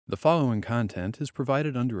The following content is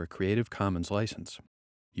provided under a Creative Commons license.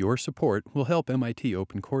 Your support will help MIT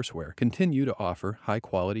OpenCourseWare continue to offer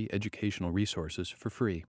high-quality educational resources for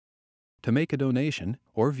free. To make a donation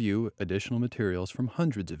or view additional materials from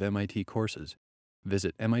hundreds of MIT courses,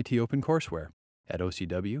 visit MIT OpenCourseWare at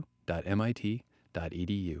ocw.mit.edu.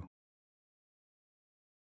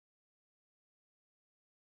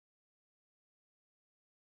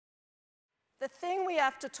 The thing we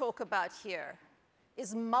have to talk about here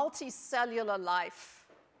is multicellular life.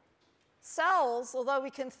 Cells, although we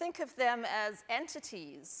can think of them as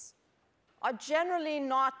entities, are generally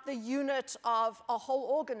not the unit of a whole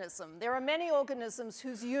organism. There are many organisms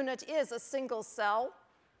whose unit is a single cell,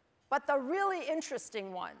 but the really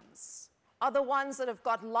interesting ones are the ones that have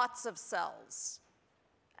got lots of cells.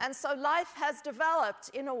 And so life has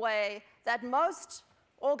developed in a way that most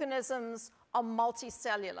organisms are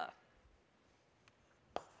multicellular.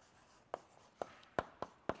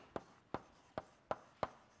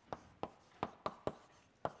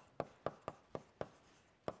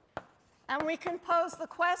 And we can pose the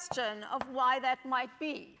question of why that might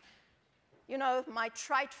be. You know, my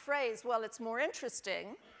trite phrase, well, it's more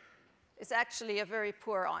interesting, is actually a very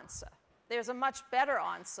poor answer. There's a much better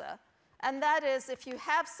answer, and that is if you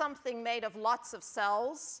have something made of lots of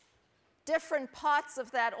cells, different parts of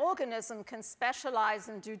that organism can specialize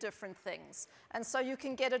and do different things. And so you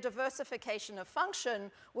can get a diversification of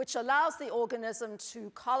function, which allows the organism to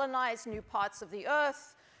colonize new parts of the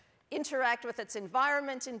Earth, interact with its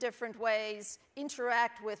environment in different ways,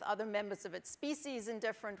 interact with other members of its species in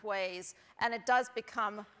different ways, and it does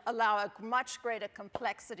allow a much greater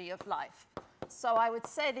complexity of life. So I would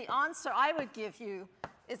say the answer I would give you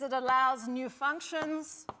is it allows new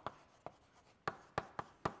functions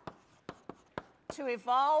to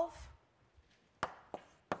evolve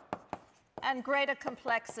and greater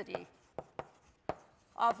complexity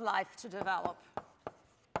of life to develop.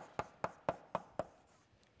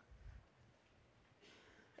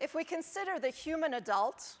 If we consider the human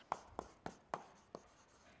adult,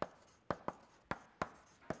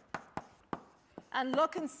 and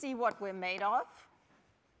look and see what we're made of,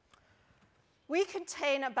 we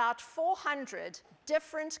contain about 400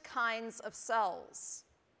 different kinds of cells.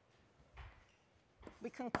 We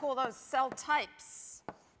can call those cell types,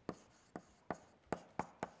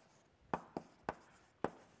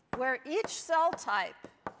 where each cell type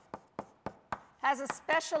has a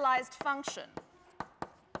specialized function.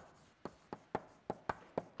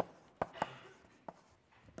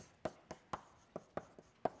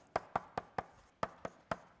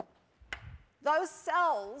 Those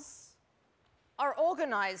cells are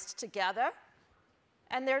organized together,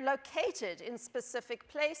 and they're located in specific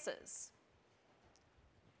places.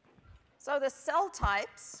 So the cell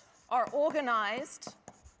types are organized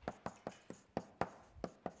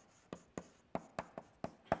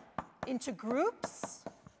into groups.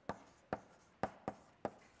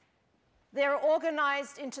 They're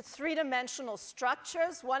organized into three-dimensional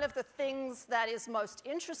structures. One of the things that is most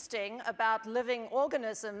interesting about living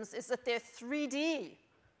organisms is that they're 3D.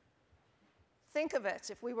 Think of it,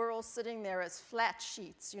 if we were all sitting there as flat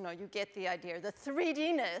sheets, you get the idea. The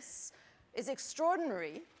 3D-ness is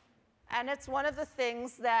extraordinary, and it's one of the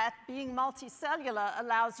things that being multicellular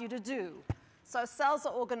allows you to do. So cells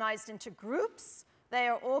are organized into groups. They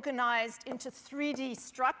are organized into 3D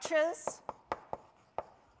structures.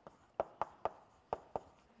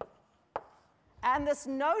 And this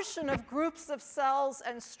notion of groups of cells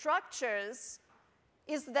and structures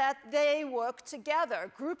is that they work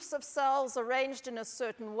together. Groups of cells arranged in a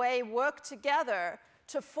certain way work together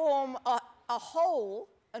to form a whole,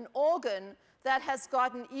 an organ, that has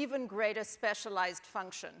got an even greater specialized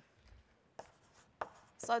function.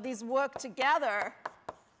 So these work together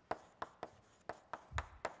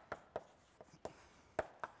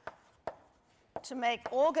to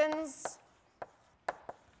make organs.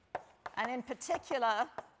 And in particular,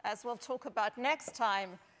 as we'll talk about next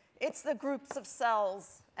time, it's the groups of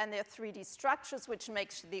cells and their 3D structures which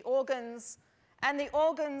makes the organs. And the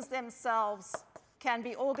organs themselves can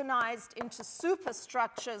be organized into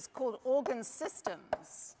superstructures called organ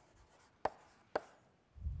systems.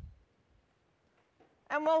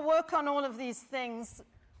 And we'll work on all of these things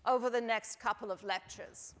over the next couple of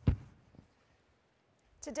lectures.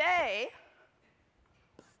 Today,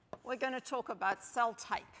 we're going to talk about cell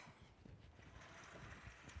type.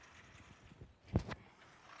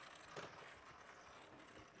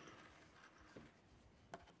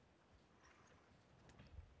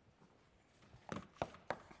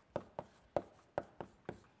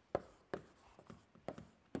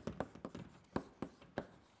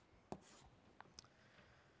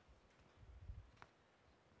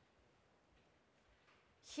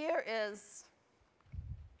 here is,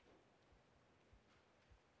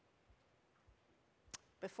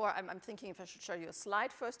 before I'm thinking if I should show you a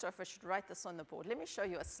slide first or if I should write this on the board. Let me show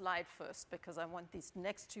you a slide first because I want these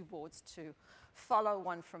next two boards to follow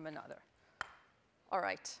one from another. All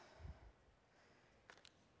right.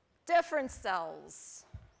 Different cells.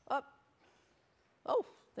 Oh,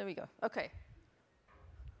 there we go. Okay.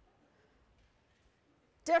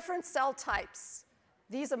 Different cell types.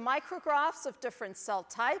 These are micrographs of different cell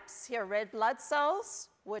types. Here are red blood cells,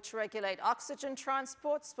 which regulate oxygen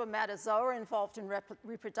transport, spermatozoa involved in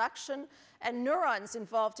reproduction, and neurons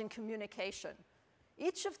involved in communication.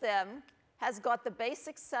 Each of them has got the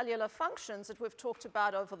basic cellular functions that we've talked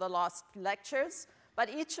about over the last lectures,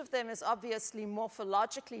 but each of them is obviously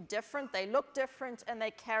morphologically different. They look different, and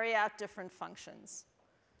they carry out different functions.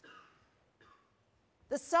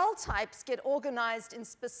 The cell types get organized in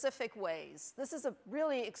specific ways. This is a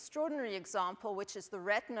really extraordinary example, which is the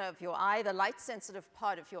retina of your eye, the light-sensitive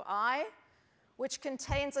part of your eye, which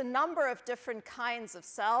contains a number of different kinds of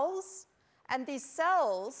cells. And these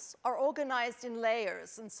cells are organized in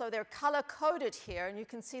layers. And so they're color-coded here. And you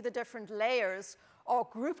can see the different layers are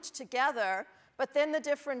grouped together. But then the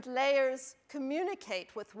different layers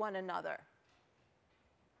communicate with one another.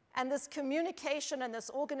 And this communication and this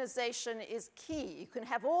organization is key. You can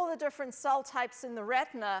have all the different cell types in the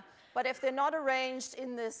retina, but if they're not arranged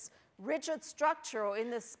in this rigid structure or in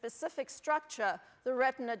this specific structure, the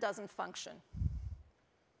retina doesn't function.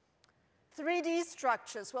 3D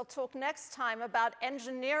structures, we'll talk next time about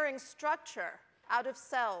engineering structure out of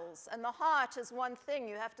cells. And the heart is one thing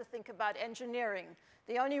you have to think about engineering.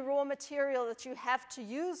 The only raw material that you have to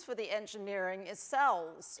use for the engineering is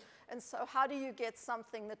cells. And so how do you get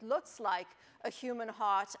something that looks like a human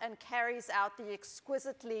heart and carries out the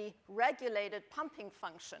exquisitely regulated pumping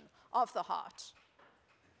function of the heart?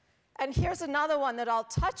 And here's another one that I'll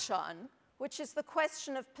touch on, which is the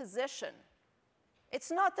question of position. It's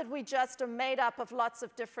not that we just are made up of lots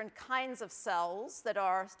of different kinds of cells that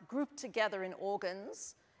are grouped together in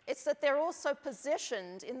organs. It's that they're also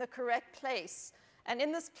positioned in the correct place. And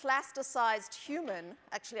in this plasticized human,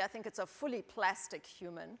 actually I think it's a fully plastic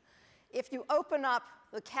human, if you open up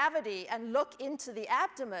the cavity and look into the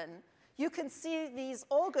abdomen, you can see these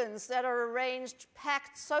organs that are arranged,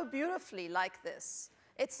 packed so beautifully like this.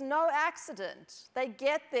 It's no accident. They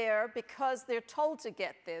get there because they're told to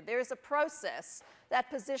get there. There's a process that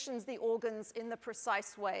positions the organs in the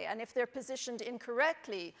precise way. And if they're positioned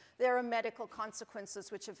incorrectly, there are medical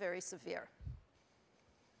consequences which are very severe.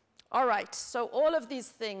 All right, so all of these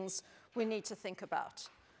things we need to think about.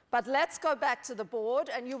 But let's go back to the board,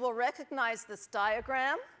 and you will recognize this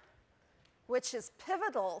diagram, which is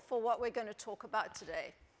pivotal for what we're going to talk about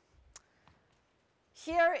today.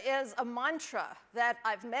 Here is a mantra that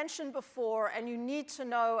I've mentioned before, and you need to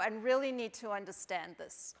know and really need to understand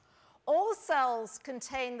this. All cells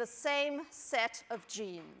contain the same set of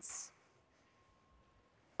genes.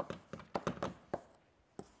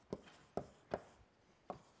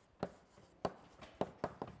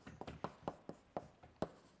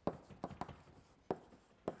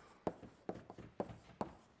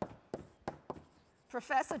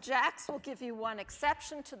 Professor Jacks will give you one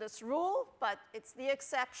exception to this rule, but it's the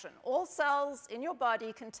exception. All cells in your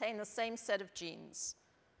body contain the same set of genes.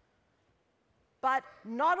 But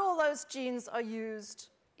not all those genes are used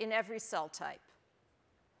in every cell type.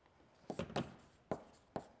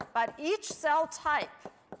 But each cell type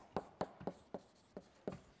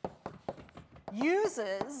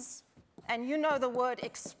uses, and you know the word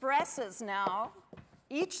expresses now,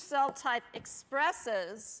 each cell type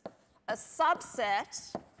expresses a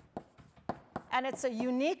subset, and it's a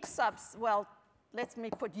unique well, let me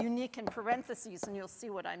put unique in parentheses and you'll see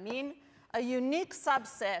what I mean, a unique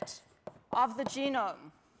subset of the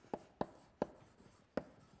genome.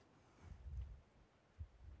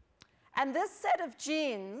 And this set of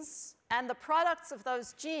genes and the products of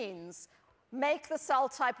those genes make the cell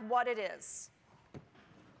type what it is.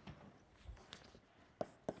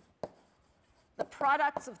 The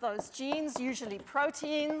products of those genes, usually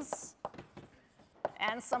proteins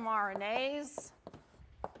and some RNAs,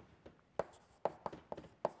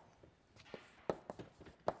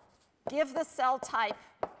 give the cell type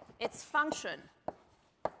its function.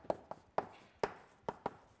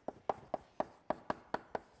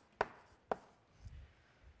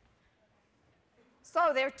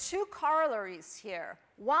 So there are two corollaries here.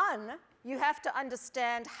 One, you have to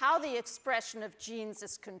understand how the expression of genes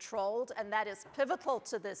is controlled, and that is pivotal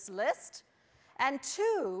to this list. And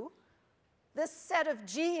two, this set of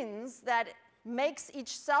genes that makes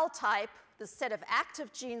each cell type, the set of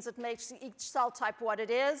active genes that makes each cell type what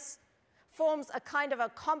it is, forms a kind of a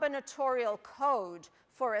combinatorial code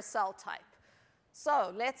for a cell type.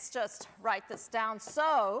 So let's just write this down.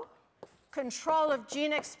 So control of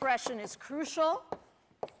gene expression is crucial.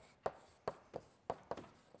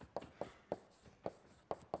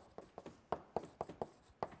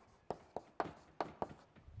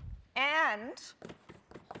 And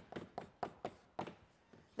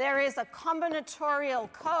there is a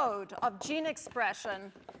combinatorial code of gene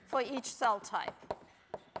expression for each cell type.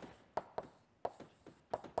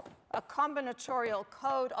 A combinatorial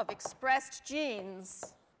code of expressed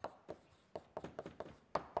genes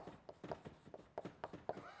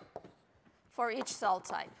for each cell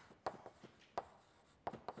type.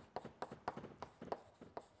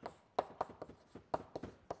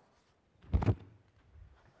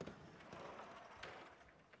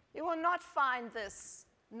 You will not find this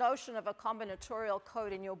notion of a combinatorial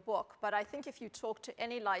code in your book, but I think if you talk to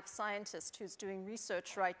any life scientist who's doing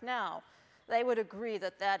research right now, they would agree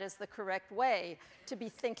that that is the correct way to be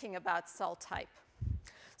thinking about cell type.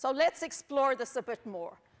 So let's explore this a bit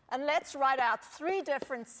more. And let's write out 3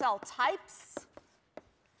 different cell types.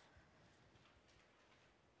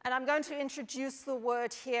 And I'm going to introduce the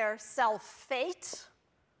word here, cell fate.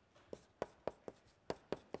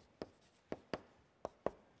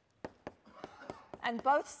 And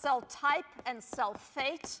both cell type and cell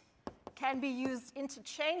fate can be used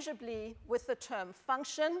interchangeably with the term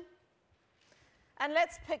function. And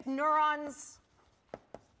let's pick neurons,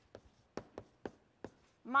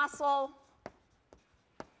 muscle,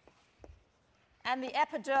 and the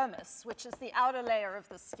epidermis, which is the outer layer of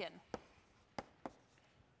the skin.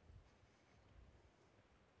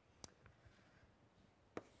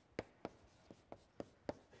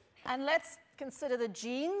 And let's consider the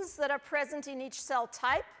genes that are present in each cell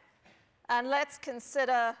type. And let's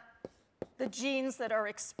consider the genes that are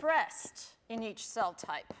expressed in each cell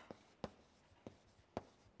type.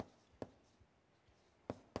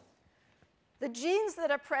 The genes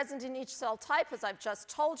that are present in each cell type, as I've just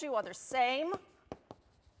told you, are the same.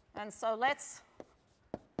 And so let's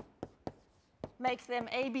make them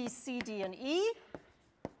A, B, C, D, and E.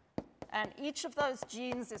 And each of those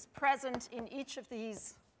genes is present in each of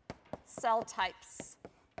these cell types.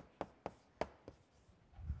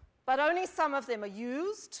 But only some of them are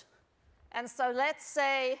used. And so let's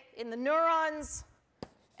say in the neurons,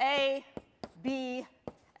 A, B,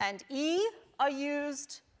 and E are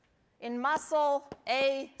used. In muscle,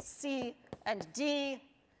 A, C, and D,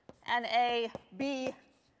 and A, B,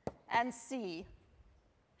 and C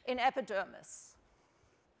in epidermis.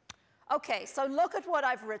 Okay, so look at what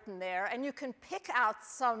I've written there, and you can pick out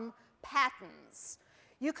some patterns.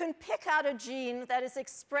 You can pick out a gene that is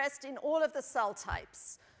expressed in all of the cell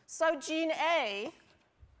types. So gene A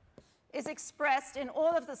is expressed in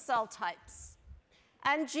all of the cell types.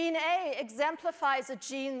 And gene A exemplifies a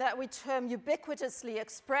gene that we term ubiquitously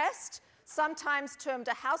expressed, sometimes termed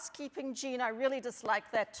a housekeeping gene. I really dislike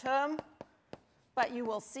that term, but you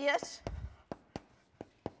will see it.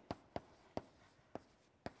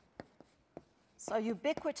 So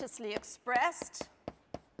ubiquitously expressed.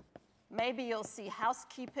 Maybe you'll see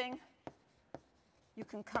housekeeping. You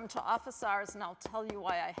can come to office hours and I'll tell you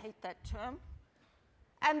why I hate that term.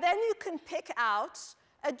 And then you can pick out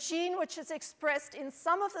a gene which is expressed in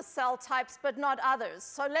some of the cell types but not others.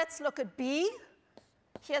 So let's look at B.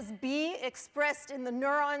 Here's B expressed in the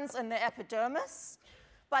neurons and the epidermis,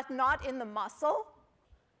 but not in the muscle.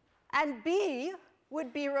 And B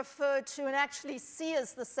would be referred to, and actually C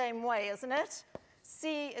is the same way, isn't it?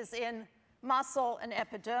 C is in muscle and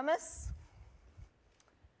epidermis.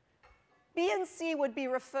 B and C would be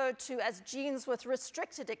referred to as genes with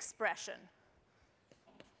restricted expression.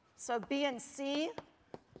 So B and C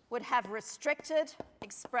would have restricted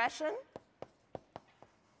expression.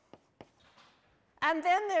 And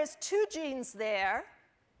then there's 2 genes there,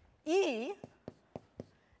 E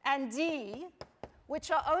and D,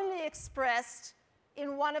 which are only expressed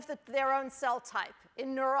in one of their own cell type,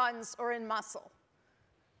 in neurons or in muscle.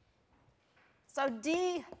 So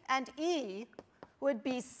D and E would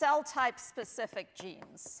be cell type specific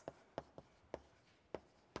genes.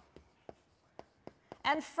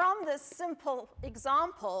 And from this simple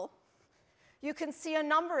example, you can see a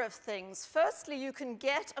number of things. Firstly, you can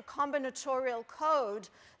get a combinatorial code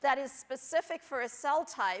that is specific for a cell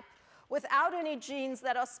type without any genes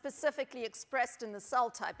that are specifically expressed in the cell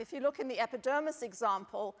type. If you look in the epidermis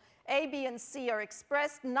example, A, B, and C are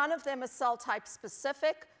expressed. None of them are cell type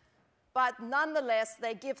specific, but nonetheless,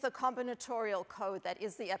 they give the combinatorial code that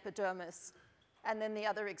is the epidermis. And then the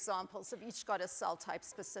other examples have each got a cell type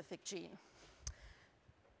specific gene.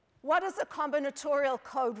 What does a combinatorial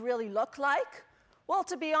code really look like? Well,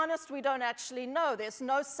 to be honest, we don't actually know. There's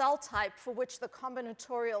no cell type for which the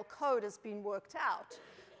combinatorial code has been worked out.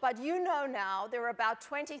 But you know now there are about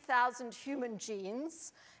 20,000 human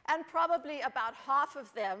genes, and probably about half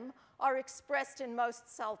of them are expressed in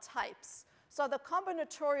most cell types. So the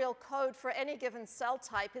combinatorial code for any given cell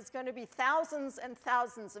type is going to be thousands and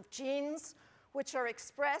thousands of genes which are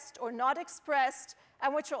expressed or not expressed,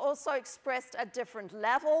 and which are also expressed at different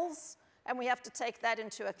levels. And we have to take that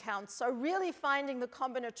into account. So really finding the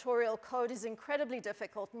combinatorial code is incredibly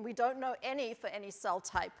difficult, and we don't know any for any cell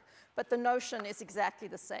type. But the notion is exactly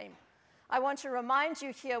the same. I want to remind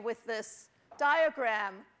you here with this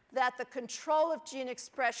diagram that the control of gene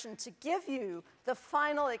expression to give you the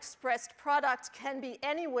final expressed product can be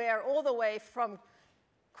anywhere, all the way from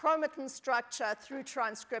chromatin structure through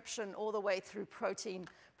transcription, all the way through protein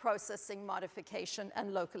processing, modification,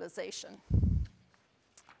 and localization.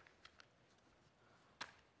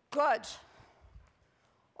 Good.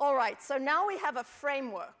 All right, so now we have a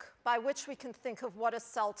framework by which we can think of what a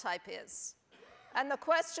cell type is. And the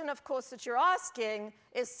question, of course, that you're asking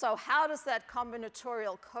is, so how does that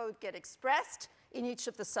combinatorial code get expressed in each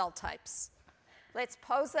of the cell types? Let's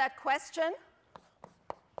pose that question.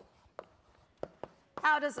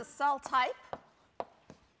 How does a cell type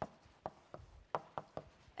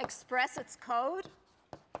express its code?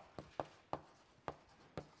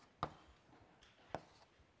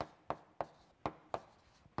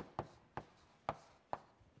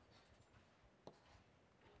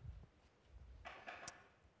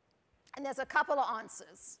 And there's a couple of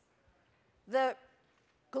answers. The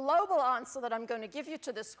global answer that I'm going to give you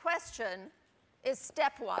to this question is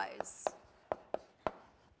stepwise.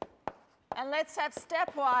 And let's have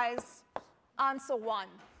stepwise answer 1.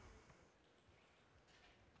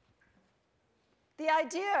 The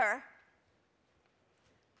idea,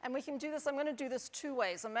 and we can do this, I'm going to do this 2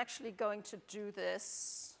 ways. I'm actually going to do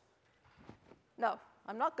this. No,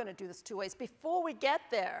 I'm not going to do this 2 ways. Before we get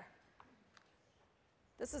there,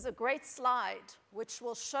 this is a great slide which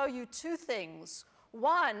will show you 2 things.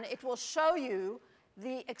 One, it will show you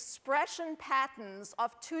the expression patterns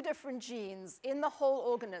of 2 different genes in the whole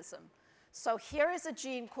organism. So here is a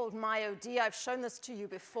gene called MyoD. I've shown this to you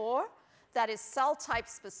before. That is cell type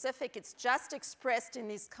specific. It's just expressed in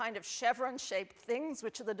these kind of chevron-shaped things,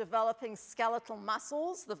 which are the developing skeletal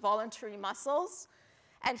muscles, the voluntary muscles.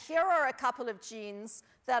 And here are a couple of genes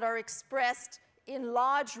that are expressed in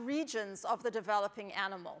large regions of the developing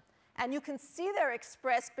animal. And you can see they're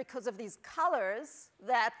expressed because of these colors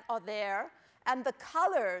that are there, and the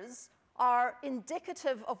colors are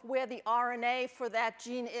indicative of where the RNA for that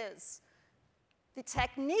gene is. The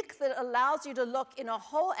technique that allows you to look in a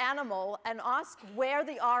whole animal and ask where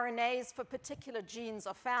the RNAs for particular genes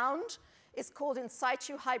are found is called in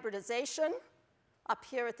situ hybridization, up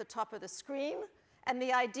here at the top of the screen. And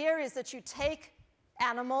the idea is that you take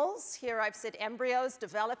animals, here I've said embryos,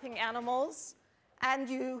 developing animals, and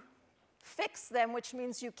you fix them, which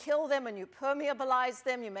means you kill them and you permeabilize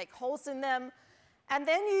them, you make holes in them, and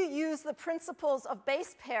then you use the principles of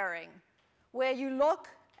base pairing, where you look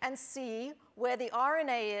and see where the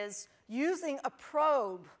RNA is using a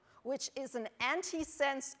probe, which is an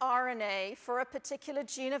antisense RNA for a particular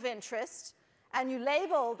gene of interest, and you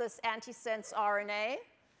label this antisense RNA.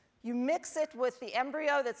 You mix it with the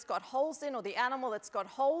embryo that's got holes in, or the animal that's got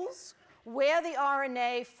holes. Where the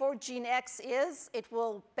RNA for gene X is, it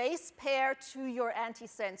will base pair to your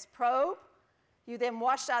antisense probe. You then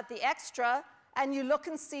wash out the extra, and you look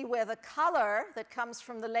and see where the color that comes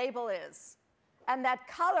from the label is. And that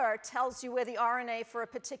color tells you where the RNA for a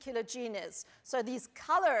particular gene is. So these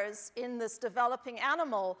colors in this developing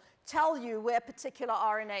animal tell you where particular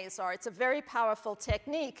RNAs are. It's a very powerful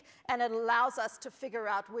technique, and it allows us to figure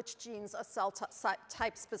out which genes are cell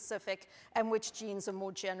type specific and which genes are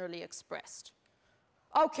more generally expressed.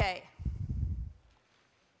 Okay.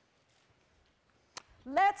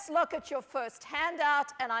 Let's look at your first handout,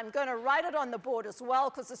 and I'm going to write it on the board as well,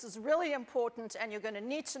 because this is really important, and you're going to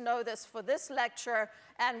need to know this for this lecture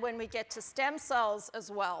and when we get to stem cells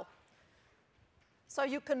as well. So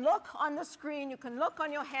you can look on the screen, you can look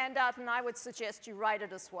on your handout, and I would suggest you write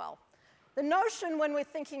it as well. The notion when we're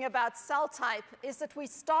thinking about cell type is that we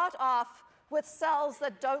start off with cells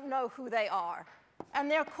that don't know who they are, and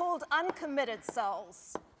they're called uncommitted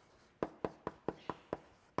cells.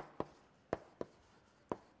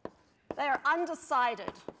 They are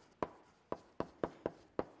undecided.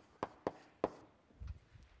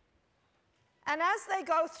 And as they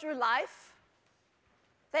go through life,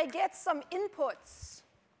 they get some inputs.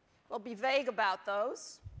 We'll be vague about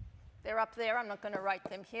those. They're up there. I'm not going to write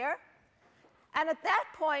them here. And at that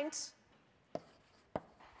point,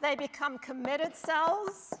 they become committed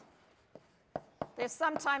cells. They're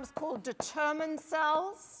sometimes called determined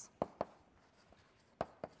cells.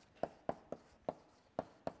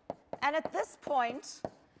 And at this point,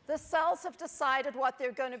 the cells have decided what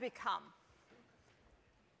they're going to become.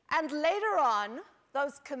 And later on,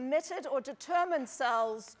 those committed or determined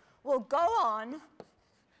cells will go on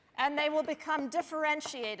and they will become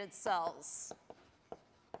differentiated cells.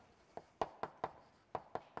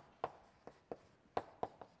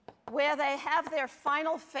 Where they have their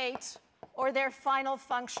final fate or their final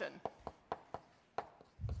function.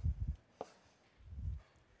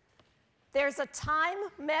 There's a time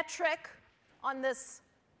metric on this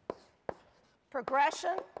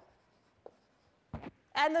progression.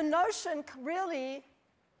 And the notion really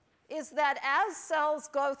is that as cells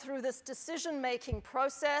go through this decision-making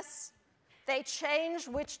process, they change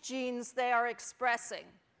which genes they are expressing,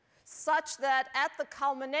 such that at the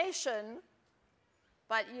culmination,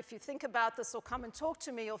 but if you think about this or come and talk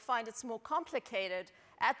to me, you'll find it's more complicated.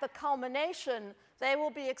 At the culmination, they will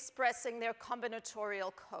be expressing their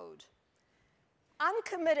combinatorial code.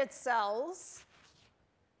 Uncommitted cells,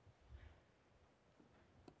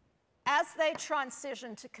 as they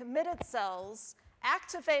transition to committed cells,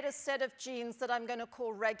 activate a set of genes that I'm going to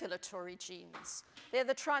call regulatory genes. They're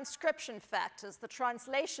the transcription factors, the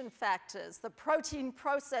translation factors, the protein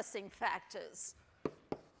processing factors.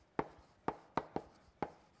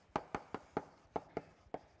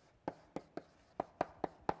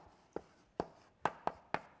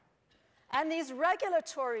 And these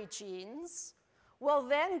regulatory genes will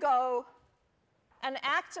then go and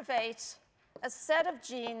activate a set of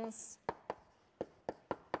genes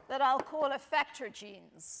that I'll call effector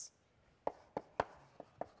genes.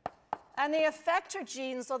 And the effector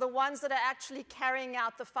genes are the ones that are actually carrying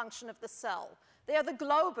out the function of the cell. They're the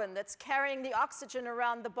globin that's carrying the oxygen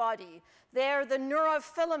around the body. They're the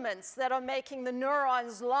neurofilaments that are making the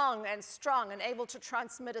neurons long and strong and able to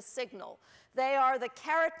transmit a signal. They are the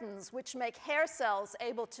keratins, which make hair cells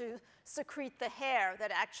able to secrete the hair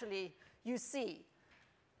that actually you see.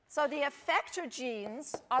 So the effector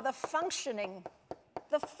genes are the functional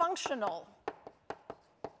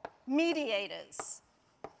mediators.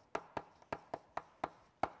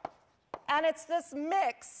 And it's this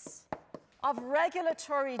mix of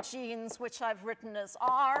regulatory genes, which I've written as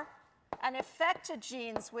R, and effector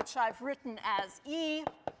genes, which I've written as E,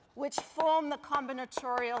 which form the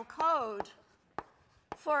combinatorial code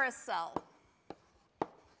for a cell.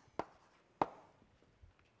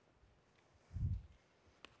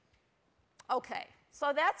 Okay,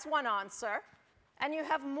 so that's one answer. And you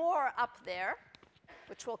have more up there,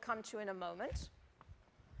 which we'll come to in a moment.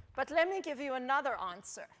 But let me give you another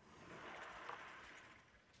answer.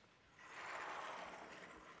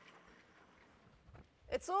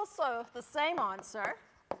 It's also the same answer,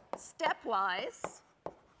 stepwise.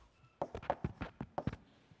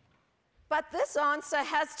 But this answer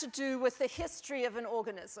has to do with the history of an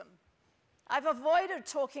organism. I've avoided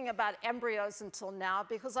talking about embryos until now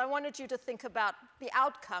because I wanted you to think about the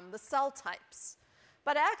outcome, the cell types.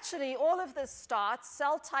 But actually, all of this starts,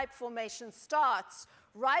 cell type formation starts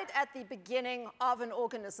right at the beginning of an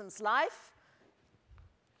organism's life,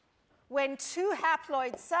 when two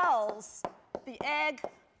haploid cells, the egg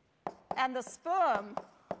and the sperm,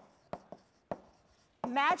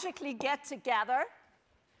 magically get together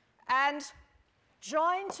and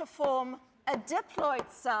join to form a diploid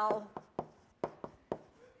cell,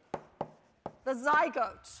 the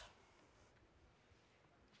zygote.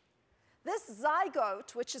 This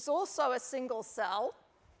zygote, which is also a single cell,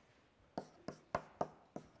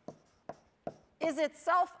 is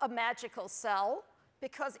itself a magical cell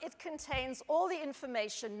because it contains all the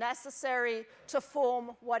information necessary to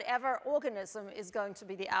form whatever organism is going to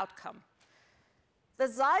be the outcome. The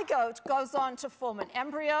zygote goes on to form an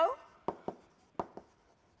embryo,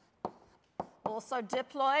 also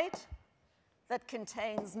diploid, that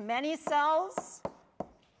contains many cells.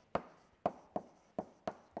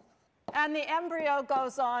 And the embryo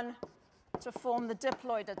goes on to form the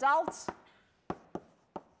diploid adult,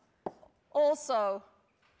 also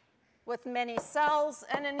with many cells.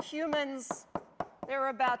 And in humans, there are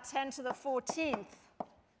about 10 to the 14th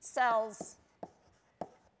cells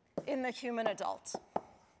in the human adult.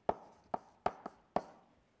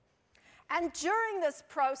 And during this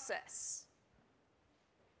process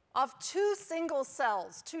of two single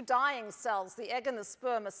cells, two dying cells, the egg and the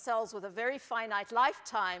sperm are cells with a very finite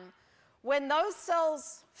lifetime, when those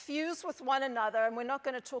cells fuse with one another, and we're not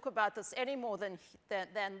going to talk about this any more than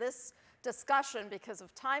this discussion because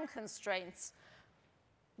of time constraints,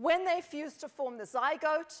 when they fuse to form the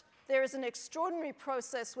zygote, there is an extraordinary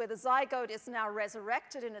process where the zygote is now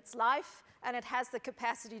resurrected in its life, and it has the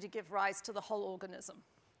capacity to give rise to the whole organism.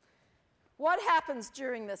 What happens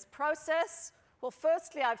during this process? Well,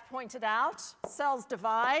 firstly, I've pointed out cells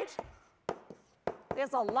divide.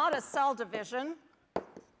 There's a lot of cell division,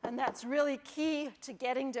 and that's really key to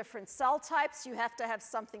getting different cell types. You have to have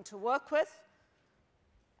something to work with.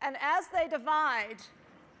 And as they divide,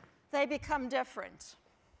 they become different.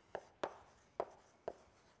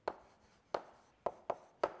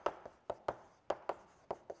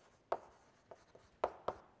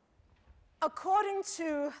 According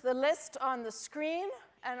to the list on the screen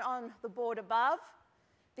and on the board above,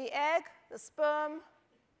 the egg, the sperm,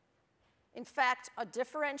 in fact, are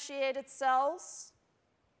differentiated cells.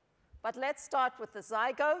 But let's start with the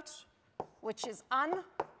zygote, which is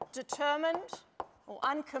undetermined or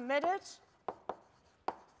uncommitted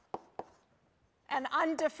and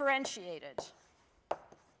undifferentiated.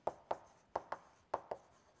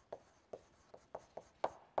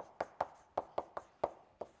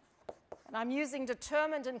 And I'm using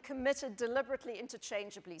determined and committed deliberately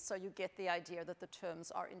interchangeably, so you get the idea that the terms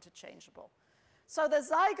are interchangeable. So the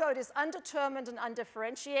zygote is undetermined and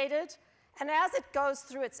undifferentiated, and as it goes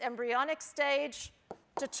through its embryonic stage,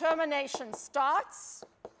 determination starts.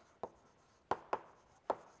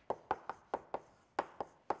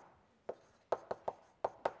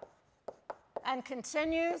 And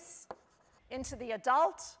continues into the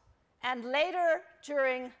adult, and later,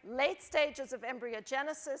 during late stages of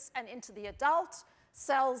embryogenesis and into the adult,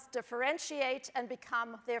 cells differentiate and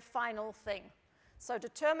become their final thing. So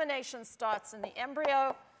determination starts in the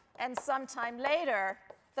embryo, and sometime later,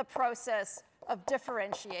 the process of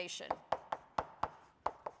differentiation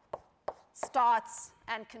starts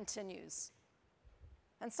and continues.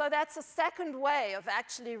 And so that's a second way of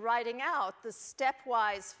actually writing out the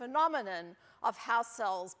stepwise phenomenon of how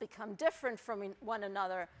cells become different from one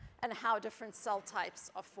another and how different cell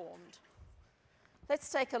types are formed.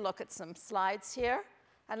 Let's take a look at some slides here,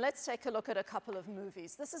 and let's take a look at a couple of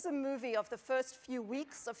movies. This is a movie of the first few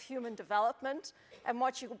weeks of human development, and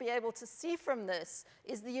what you'll be able to see from this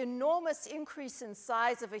is the enormous increase in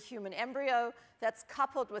size of a human embryo that's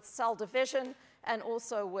coupled with cell division and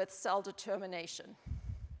also with cell determination.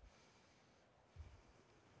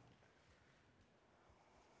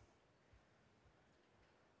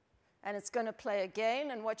 And it's going to play again,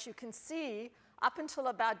 and what you can see, up until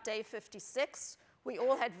about day 56, we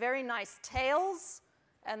all had very nice tails,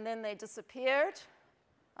 and then they disappeared,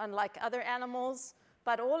 unlike other animals.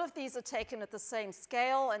 But all of these are taken at the same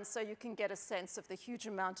scale, and so you can get a sense of the huge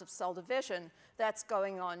amount of cell division that's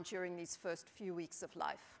going on during these first few weeks of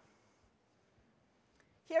life.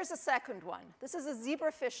 Here's a second one. This is a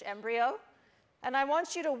zebrafish embryo, and I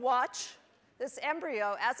want you to watch this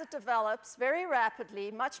embryo as it develops very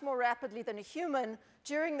rapidly, much more rapidly than a human,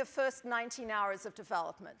 during the first 19 hours of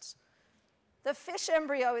development. The fish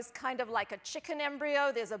embryo is kind of like a chicken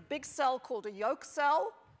embryo. There's a big cell called a yolk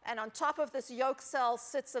cell, and on top of this yolk cell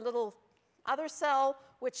sits a little other cell,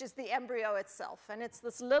 which is the embryo itself. And it's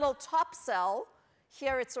this little top cell.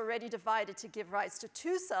 Here it's already divided to give rise to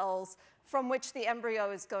two cells from which the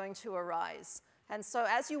embryo is going to arise. And so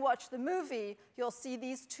as you watch the movie, you'll see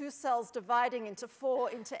these two cells dividing into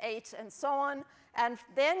 4, into 8, and so on. And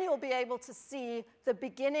then you'll be able to see the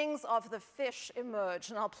beginnings of the fish emerge.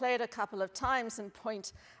 And I'll play it a couple of times and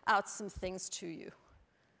point out some things to you.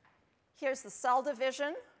 Here's the cell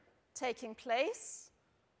division taking place.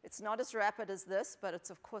 It's not as rapid as this, but it's,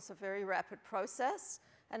 of course, a very rapid process.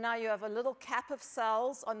 And now you have a little cap of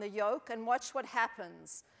cells on the yolk, and watch what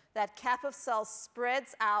happens. That cap of cells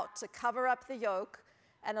spreads out to cover up the yolk,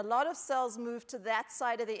 and a lot of cells move to that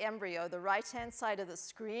side of the embryo, the right-hand side of the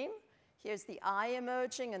screen. Here's the eye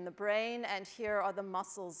emerging and the brain, and here are the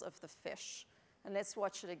muscles of the fish. And let's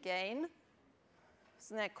watch it again.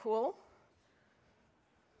 Isn't that cool?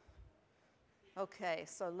 Okay,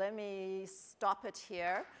 so let me stop it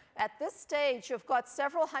here. At this stage, you've got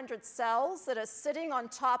several hundred cells that are sitting on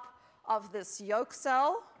top of this yolk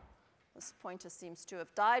cell. This pointer seems to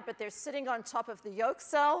have died, but they're sitting on top of the yolk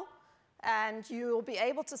cell. And you'll be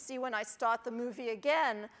able to see when I start the movie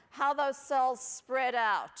again how those cells spread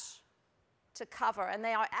out to cover. And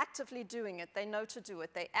they are actively doing it. They know to do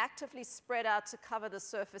it. They actively spread out to cover the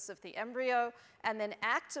surface of the embryo. And then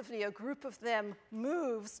actively, a group of them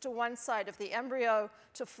moves to one side of the embryo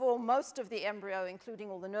to form most of the embryo,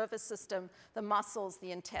 including all the nervous system, the muscles,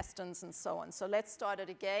 the intestines, and so on. So let's start it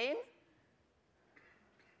again.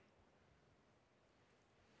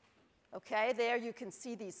 Okay, there you can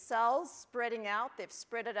see these cells spreading out. They've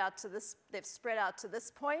spread it out to this. They've spread out to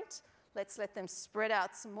this point. Let's let them spread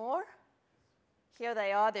out some more. Here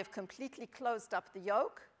they are. They've completely closed up the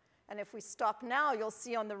yolk. And if we stop now, you'll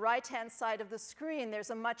see on the right-hand side of the screen, there's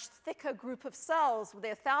a much thicker group of cells.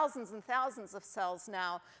 There are thousands and thousands of cells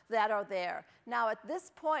now that are there. Now, at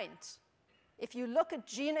this point, if you look at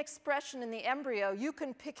gene expression in the embryo, you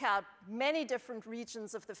can pick out many different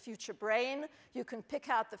regions of the future brain. You can pick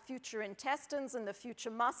out the future intestines and the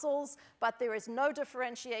future muscles, but there is no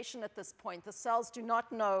differentiation at this point. The cells do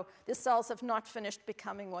not know. The cells have not finished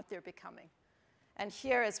becoming what they're becoming. And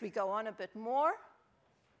here, as we go on a bit more,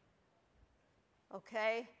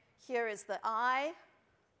 okay, here is the eye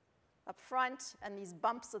up front, and these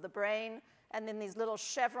bumps of the brain. And then these little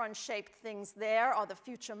chevron-shaped things there are the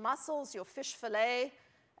future muscles, your fish fillet,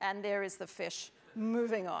 and there is the fish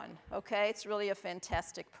moving on. Okay, it's really a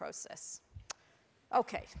fantastic process.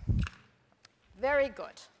 Okay, very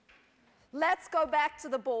good. Let's go back to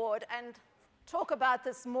the board and talk about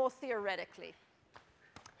this more theoretically.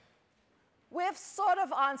 We've sort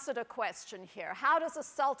of answered a question here. How does a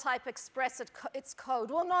cell type express its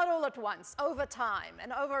code? Well, not all at once, over time,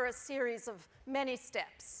 and over a series of many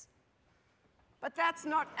steps. But that's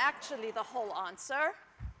not actually the whole answer.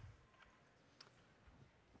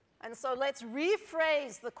 And so let's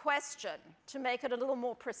rephrase the question to make it a little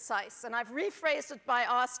more precise. And I've rephrased it by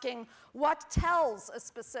asking, what tells a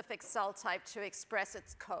specific cell type to express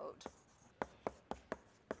its code?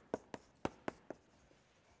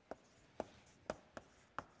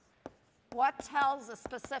 What tells a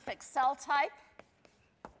specific cell type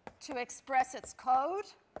to express its code?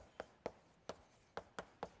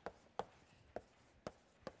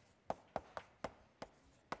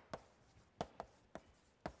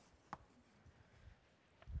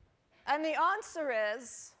 And the answer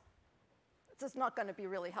is, this is not going to be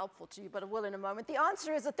really helpful to you, but it will in a moment. The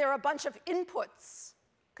answer is that there are a bunch of inputs.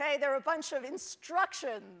 Okay, there are a bunch of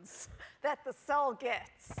instructions that the cell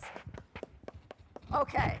gets.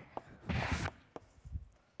 Okay.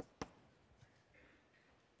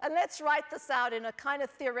 And let's write this out in a kind of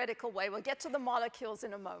theoretical way. We'll get to the molecules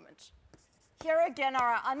in a moment. Here again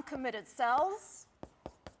are our uncommitted cells.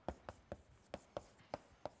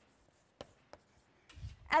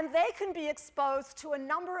 And they can be exposed to a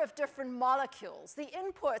number of different molecules. The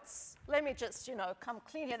inputs, let me just, come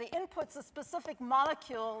clean here. The inputs are specific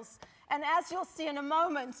molecules. And as you'll see in a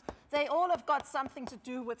moment, they all have got something to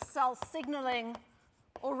do with cell signaling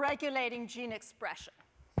or regulating gene expression.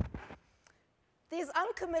 These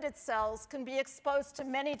uncommitted cells can be exposed to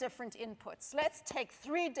many different inputs. Let's take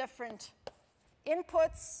 3 different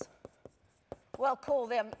inputs. We'll call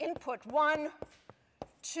them input 1,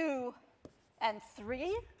 2, and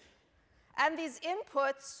 3. And these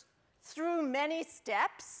inputs, through many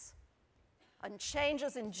steps and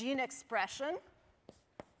changes in gene expression,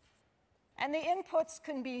 and the inputs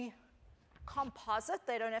can be composite.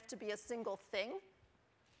 They don't have to be a single thing.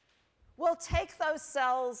 We'll take those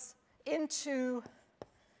cells into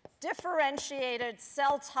differentiated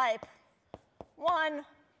cell type 1,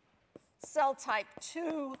 cell type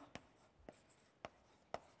 2,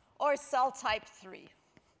 or cell type 3.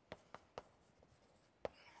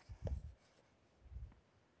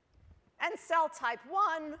 And cell type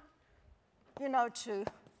 1, to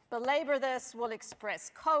belabor this, will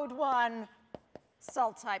express code 1,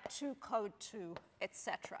 cell type 2, code 2,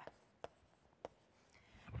 etc.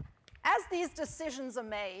 As these decisions are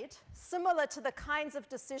made, similar to the kinds of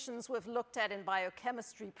decisions we've looked at in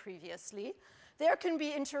biochemistry previously, there can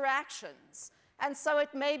be interactions. And so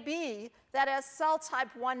it may be that as cell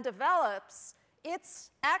type 1 develops, it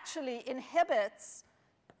actually inhibits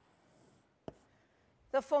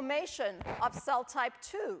the formation of cell type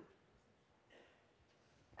 2.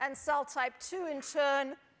 And cell type 2, in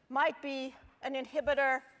turn, might be an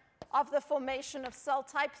inhibitor of the formation of cell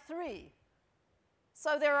type 3.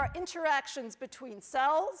 So there are interactions between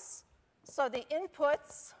cells. So the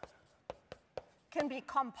inputs can be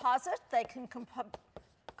composite. They can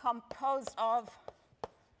compose of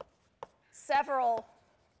several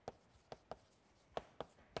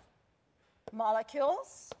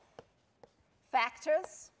molecules,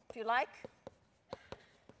 factors, if you like.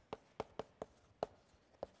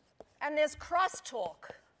 And there's crosstalk,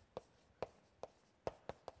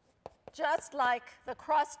 just like the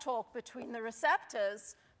crosstalk between the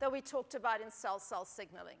receptors that we talked about in cell-cell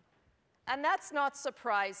signaling. And that's not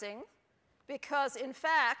surprising, because in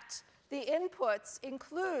fact, the inputs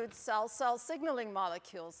include cell-cell signaling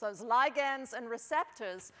molecules, those ligands and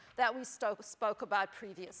receptors that we spoke about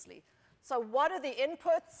previously. So what are the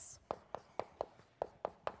inputs?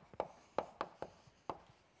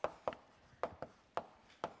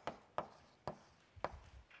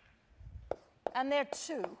 And there are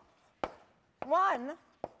 2. One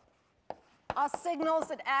are signals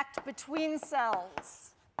that act between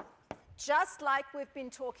cells, just like we've been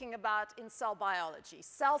talking about in cell biology,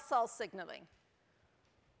 cell-cell signaling.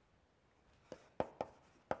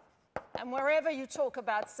 And wherever you talk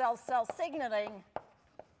about cell-cell signaling,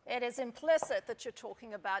 it is implicit that you're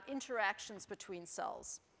talking about interactions between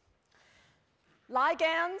cells.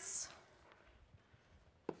 Ligands,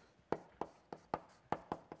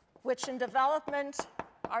 which in development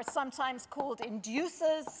are sometimes called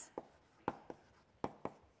inducers,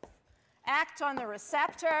 act on the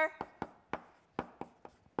receptor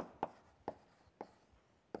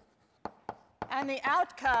and the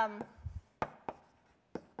outcome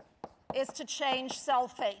is to change cell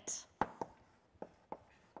fate.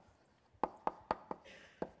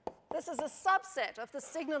 This is a subset of the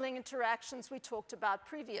signaling interactions we talked about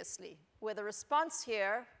previously, where the response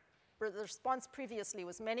previously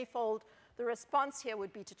was manifold. The response here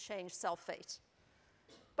would be to change cell fate.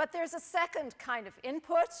 But there's a second kind of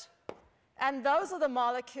input, and those are the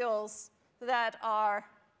molecules that are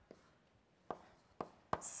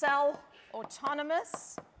cell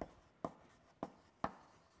autonomous,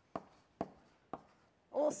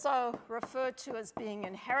 also referred to as being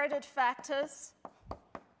inherited factors,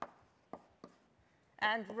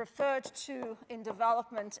 and referred to in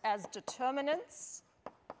development as determinants.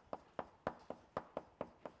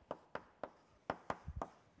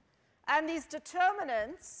 And these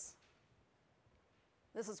determinants,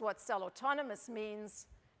 this is what cell autonomous means,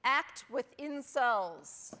 act within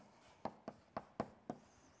cells.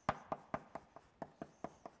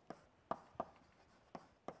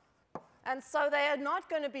 And so they are not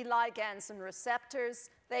going to be ligands and receptors.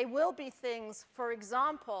 They will be things, for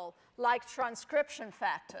example, like transcription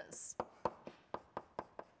factors.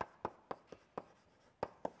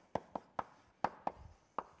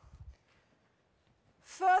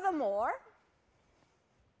 Furthermore,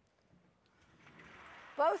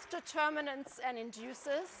 both determinants and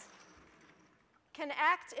inducers can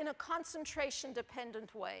act in a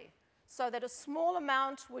concentration-dependent way, so that a small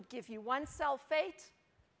amount would give you one cell fate,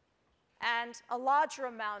 and a larger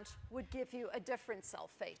amount would give you a different cell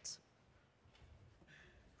fate.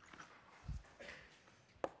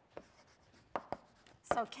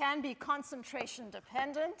 So can be concentration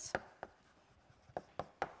dependent.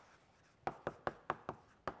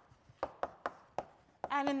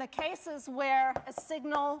 And in the cases where a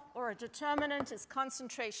signal or a determinant is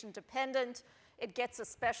concentration dependent, it gets a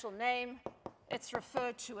special name. It's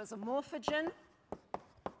referred to as a morphogen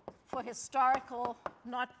for historical,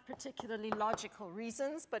 not particularly logical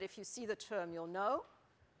reasons, but if you see the term, you'll know.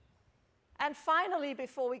 And finally,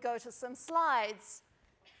 before we go to some slides,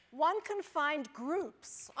 one can find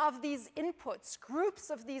groups of these inputs, groups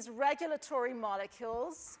of these regulatory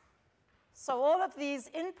molecules. So all of these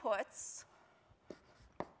inputs,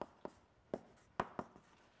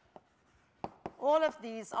 all of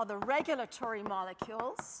these are the regulatory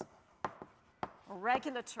molecules, or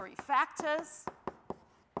regulatory factors.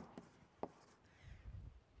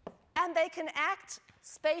 And they can act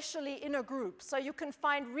spatially in a group. So you can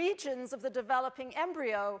find regions of the developing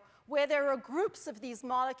embryo where there are groups of these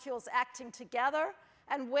molecules acting together.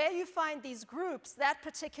 And where you find these groups, that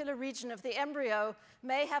particular region of the embryo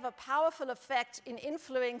may have a powerful effect in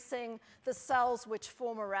influencing the cells which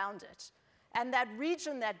form around it. And that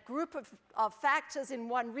region, that group of factors in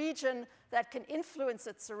one region that can influence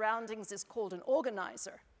its surroundings is called an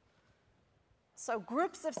organizer. So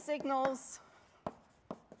groups of signals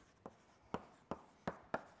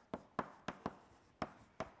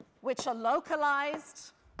which are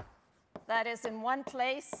localized, that is in one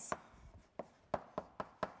place,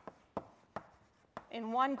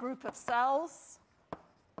 in one group of cells,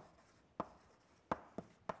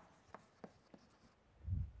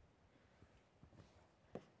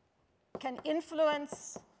 can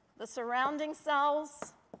influence the surrounding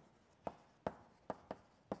cells,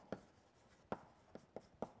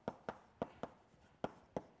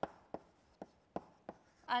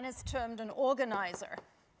 and is termed an organizer.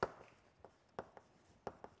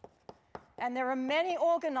 And there are many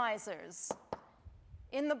organizers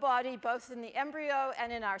in the body, both in the embryo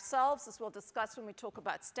and in ourselves, as we'll discuss when we talk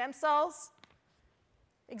about stem cells.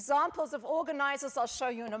 Examples of organizers I'll show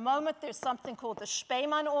you in a moment. There's something called the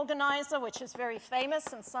Spemann organizer, which is very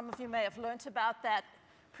famous, and some of you may have learned about that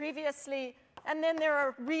previously. And then there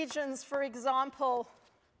are regions, for example,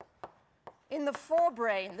 in the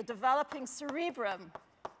forebrain, the developing cerebrum,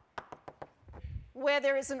 where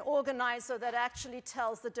there is an organizer that actually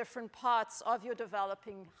tells the different parts of your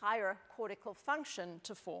developing higher cortical function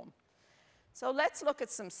to form. So let's look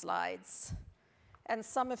at some slides and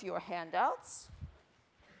some of your handouts.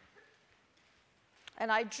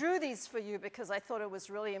 And I drew these for you because I thought it was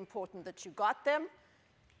really important that you got them.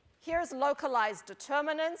 Here's localized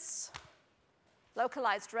determinants,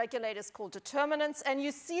 localized regulators called determinants, and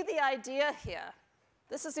you see the idea here.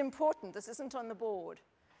 This is important. This isn't on the board.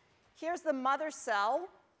 Here's the mother cell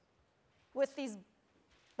with these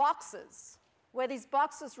boxes, where these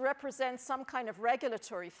boxes represent some kind of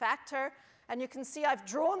regulatory factor, and you can see I've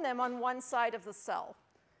drawn them on one side of the cell,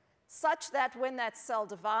 such that when that cell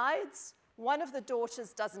divides, one of the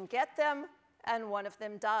daughters doesn't get them, and one of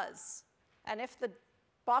them does. And if the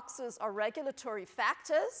boxes are regulatory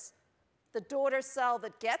factors, the daughter cell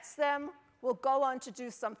that gets them will go on to do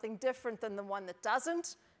something different than the one that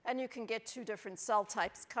doesn't, and you can get two different cell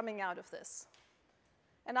types coming out of this.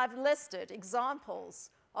 And I've listed examples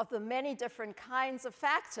of the many different kinds of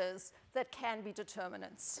factors that can be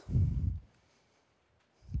determinants.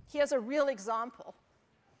 Here's a real example.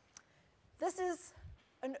 This is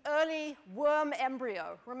an early worm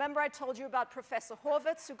embryo. Remember I told you about Professor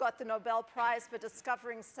Horvitz, who got the Nobel Prize for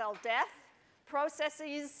discovering cell death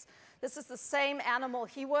processes. This is the same animal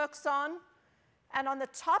he works on. And on the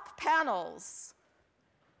top panels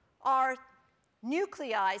are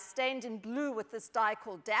nuclei stained in blue with this dye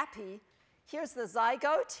called DAPI. Here's the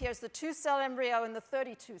zygote, here's the 2-cell embryo and the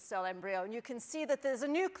 32-cell embryo. And you can see that there's a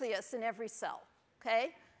nucleus in every cell, okay?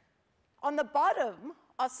 On the bottom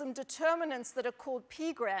are some determinants that are called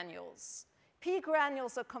P granules. P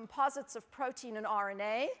granules are composites of protein and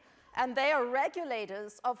RNA, and they are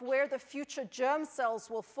regulators of where the future germ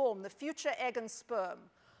cells will form, the future egg and sperm.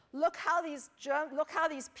 Look how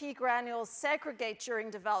these P granules segregate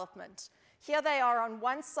during development. Here they are on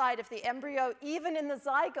one side of the embryo, even in the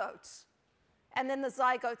zygote. And then the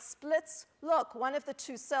zygote splits. Look, one of the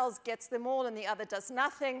two cells gets them all and the other does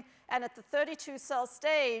nothing. And at the 32-cell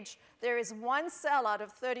stage, there is one cell out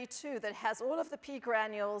of 32 that has all of the P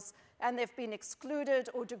granules, and they've been excluded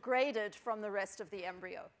or degraded from the rest of the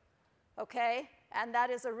embryo. Okay? And that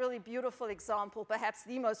is a really beautiful example, perhaps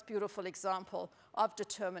the most beautiful example of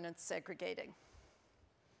determinants segregating.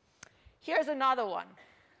 Here's another one.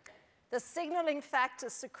 The signaling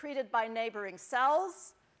factors secreted by neighboring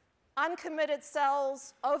cells. Uncommitted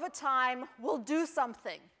cells, over time, will do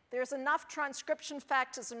something. There's enough transcription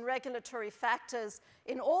factors and regulatory factors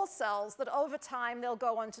in all cells that over time they'll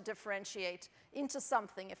go on to differentiate into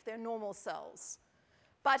something if they're normal cells.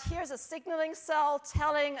 But here's a signaling cell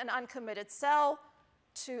telling an uncommitted cell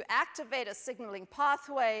to activate a signaling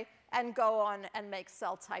pathway and go on and make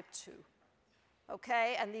cell type 2.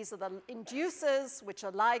 Okay? And these are the inducers, which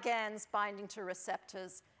are ligands binding to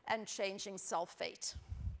receptors and changing cell fate.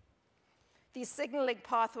 These signaling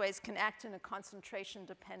pathways can act in a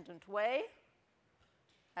concentration-dependent way,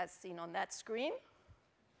 as seen on that screen.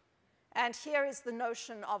 And here is the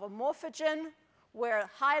notion of a morphogen, where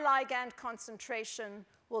high ligand concentration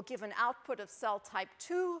will give an output of cell type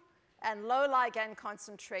 2, and low ligand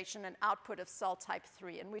concentration an output of cell type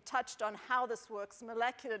 3. And we touched on how this works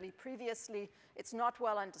molecularly previously. It's not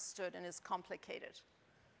well understood and is complicated.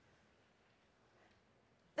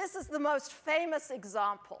 This is the most famous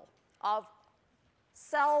example of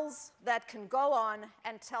cells that can go on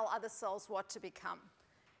and tell other cells what to become.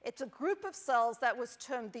 It's a group of cells that was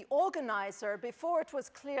termed the organizer before it was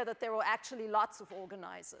clear that there were actually lots of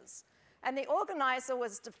organizers. And the organizer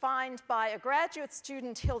was defined by a graduate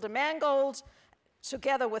student, Hilde Mangold,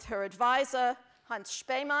 together with her advisor, Hans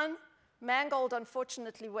Spemann. Mangold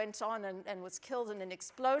unfortunately went on and was killed in an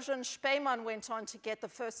explosion. Spemann went on to get the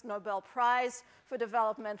first Nobel Prize for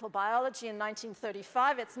developmental biology in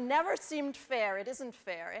 1935. It's never seemed fair. It isn't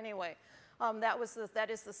fair. Anyway, that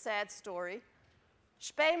is the sad story.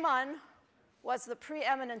 Spemann was the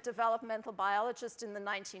preeminent developmental biologist in the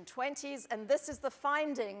 1920s, and this is the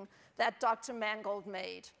finding that Dr. Mangold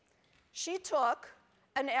made. She took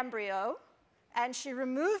an embryo, and she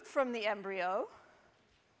removed from the embryo.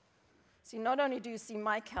 See, not only do you see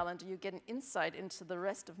my calendar, you get an insight into the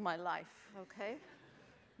rest of my life, okay?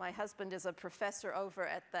 My husband is a professor over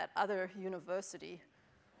at that other university,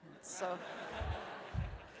 so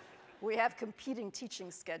we have competing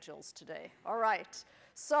teaching schedules today. All right,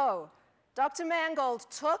 so Dr. Mangold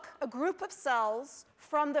took a group of cells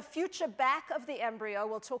from the future back of the embryo,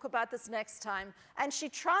 we'll talk about this next time, and she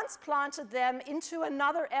transplanted them into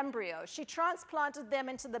another embryo. She transplanted them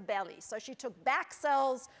into the belly. So she took back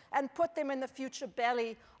cells and put them in the future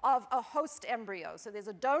belly of a host embryo. So there's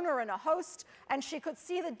a donor and a host, and she could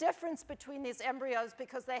see the difference between these embryos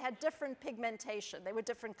because they had different pigmentation. They were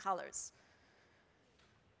different colors.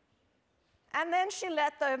 And then she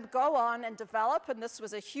let them go on and develop, and this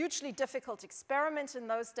was a hugely difficult experiment in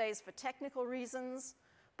those days for technical reasons.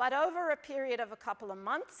 But over a period of a couple of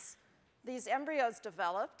months, these embryos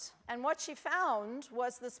developed, and what she found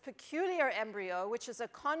was this peculiar embryo, which is a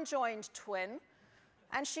conjoined twin,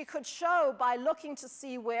 and she could show by looking to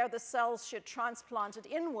see where the cells she had transplanted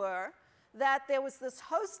in were, that there was this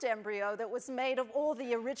host embryo that was made of all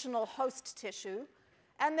the original host tissue,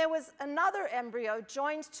 and there was another embryo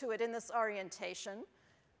joined to it in this orientation,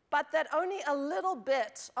 but that only a little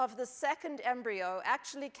bit of the second embryo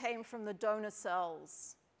actually came from the donor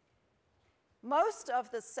cells. Most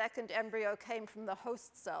of the second embryo came from the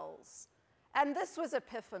host cells. And this was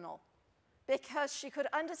epiphanal, because she could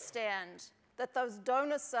understand that those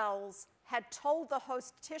donor cells had told the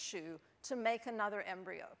host tissue to make another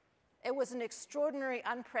embryo. It was an extraordinary,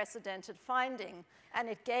 unprecedented finding, and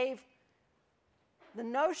it gave the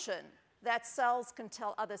notion that cells can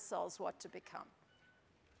tell other cells what to become.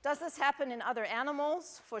 Does this happen in other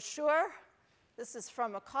animals? For sure. This is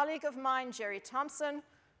from a colleague of mine, Jerry Thompson,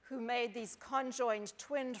 who made these conjoined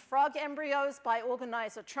twinned frog embryos by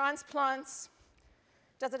organizer transplants.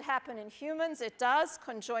 Does it happen in humans? It does.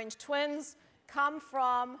 Conjoined twins come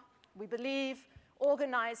from, we believe,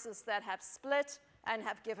 organizers that have split and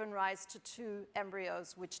have given rise to two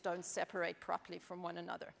embryos which don't separate properly from one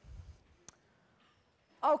another.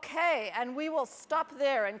 Okay, and we will stop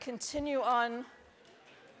there and continue on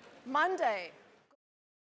Monday.